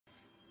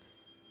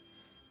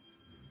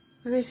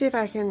Let me see if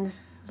I can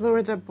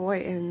lure the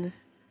boy in.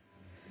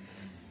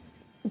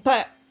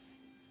 But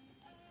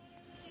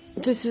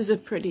this is a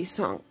pretty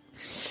song.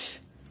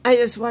 I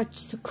just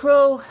watched The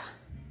Crow,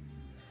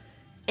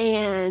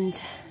 and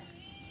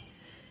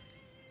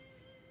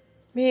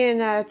me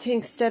and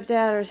Tink's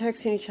stepdad are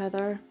texting each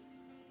other.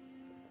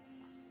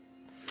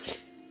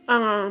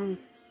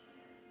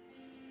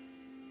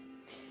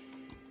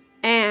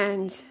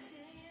 And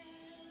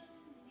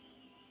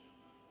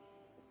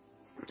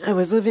I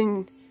was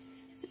living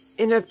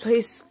in a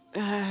place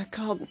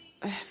called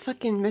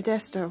fucking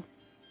Modesto.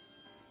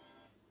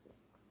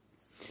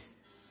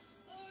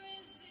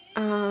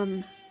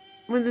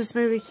 When this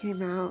movie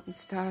came out and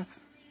stuff.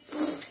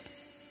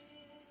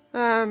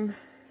 For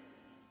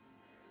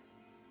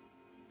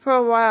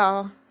a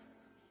while,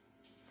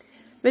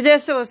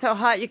 Modesto was so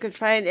hot you could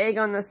fry an egg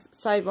on the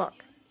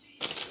sidewalk.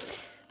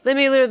 Let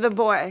me lure the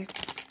boy.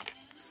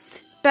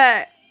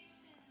 But,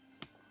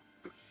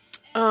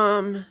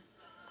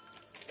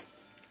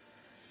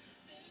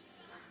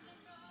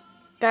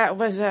 that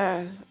was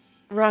a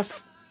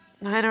rough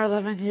 9 or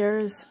 11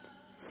 years.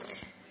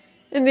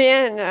 In the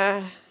end,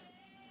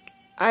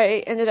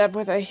 I ended up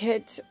with a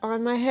hit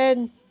on my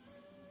head.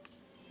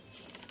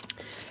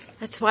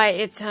 That's why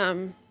it's,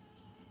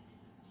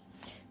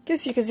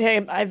 guess you could say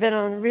I've been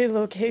on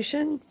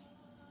relocation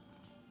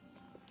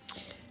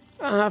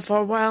for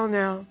a while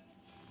now.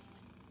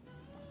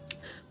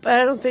 But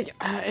I don't think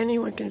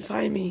anyone can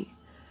find me.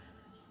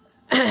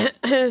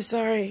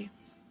 Sorry.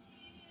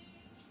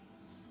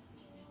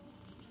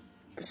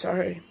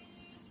 Sorry.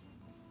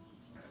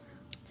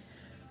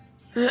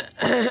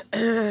 I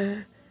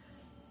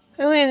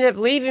only ended up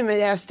leaving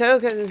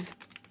Modesto because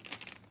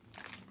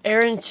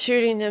Aaron's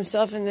shooting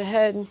himself in the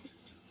head.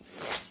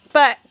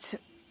 But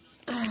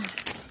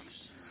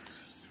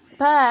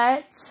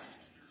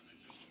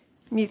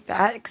mute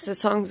that because the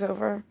song's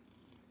over.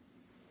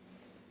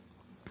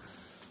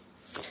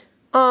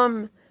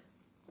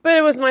 But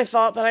it was my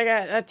fault, but I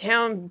got a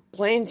town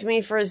blamed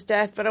me for his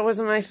death, but it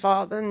wasn't my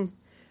fault, and,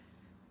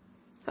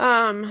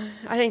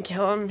 I didn't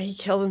kill him, he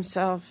killed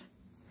himself.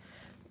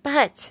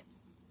 But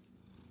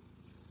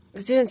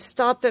it didn't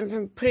stop them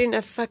from putting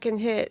a fucking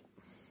hit.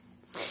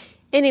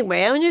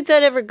 Anyway, I wonder if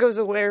that ever goes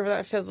away or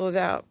that fizzles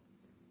out.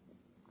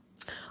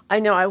 I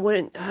know I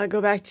wouldn't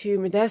go back to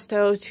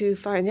Modesto to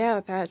find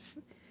out that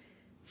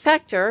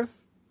factor.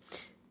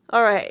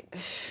 Alright.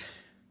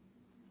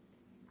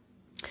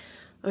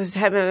 I was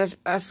having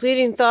a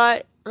fleeting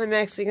thought. I'm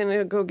actually going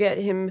to go get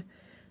him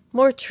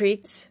more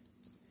treats.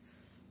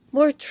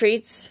 More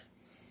treats.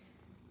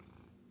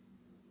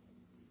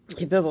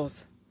 Hey,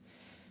 Bibbles.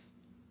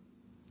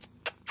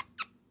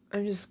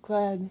 I'm just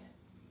glad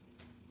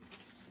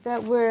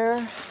that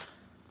we're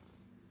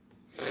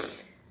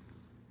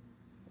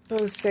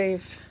both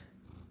safe.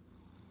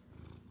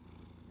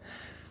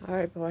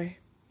 Alright, boy.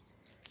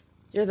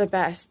 You're the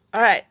best.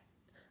 Alright.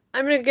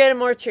 I'm going to get him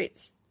more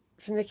treats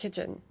from the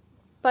kitchen.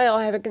 Bye, all.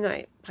 Have a good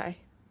night. Bye.